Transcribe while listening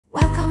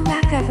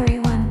back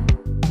everyone.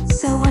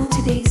 So on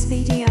today's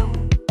video,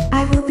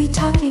 I will be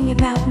talking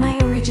about my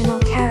original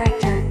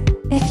character.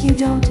 If you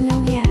don't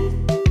know yet,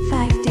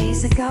 5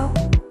 days ago,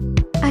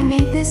 I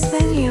made this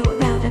video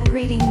about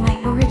upgrading my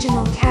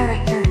original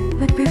character.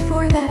 But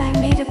before that I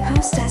made a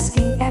post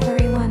asking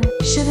everyone,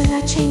 shouldn't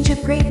I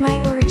upgrade my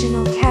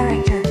original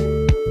character?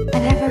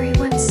 And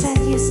everyone said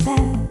yes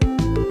then.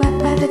 But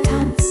by the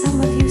time some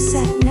of you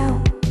said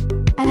no,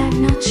 and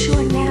I'm not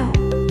sure now,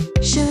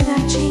 should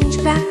I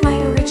change back my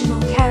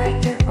original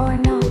character or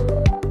not?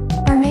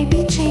 Or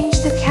maybe change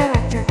the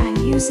character I'm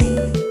using,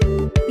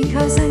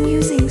 because I'm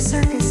using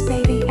Circus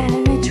Baby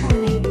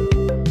animatronic.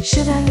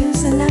 Should I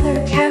use another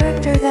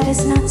character that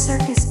is not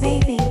Circus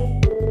Baby?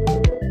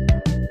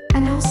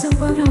 And also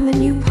vote on the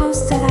new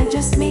post that I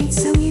just made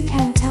so you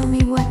can tell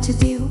me what to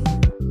do.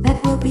 That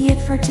will be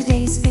it for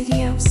today's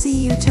video. See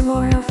you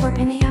tomorrow.